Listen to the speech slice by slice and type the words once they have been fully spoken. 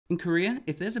In Korea,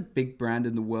 if there's a big brand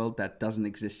in the world that doesn't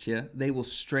exist here, they will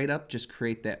straight up just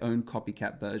create their own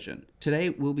copycat version. Today,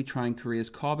 we'll be trying Korea's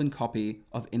carbon copy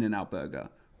of In-N-Out Burger,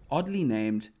 oddly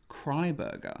named Cry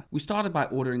Burger. We started by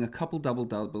ordering a couple double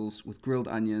doubles with grilled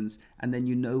onions, and then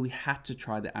we had to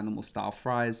try the animal style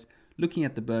fries. Looking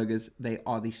at the burgers, they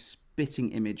are the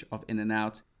spitting image of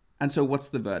In-N-Out. And so what's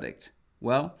the verdict?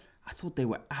 Well, I thought they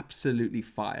were absolutely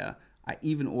fire. I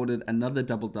even ordered another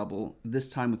double double,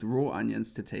 this time with raw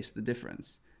onions to taste the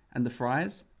difference. And the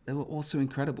fries, they were also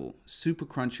incredible, super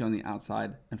crunchy on the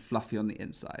outside and fluffy on the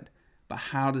inside. But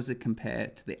how does it compare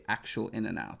to the actual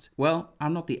In-N-Out? Well,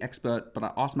 I'm not the expert, but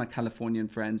I asked my Californian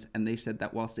friends and they said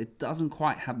that whilst it doesn't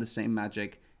quite have the same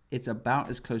magic, it's about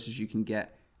as close as you can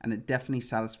get, and it definitely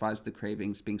satisfies the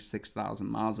cravings being 6,000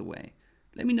 miles away.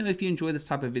 Let me know if you enjoy this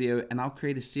type of video and I'll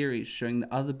create a series showing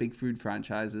the other big food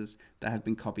franchises that have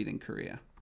been copied in Korea.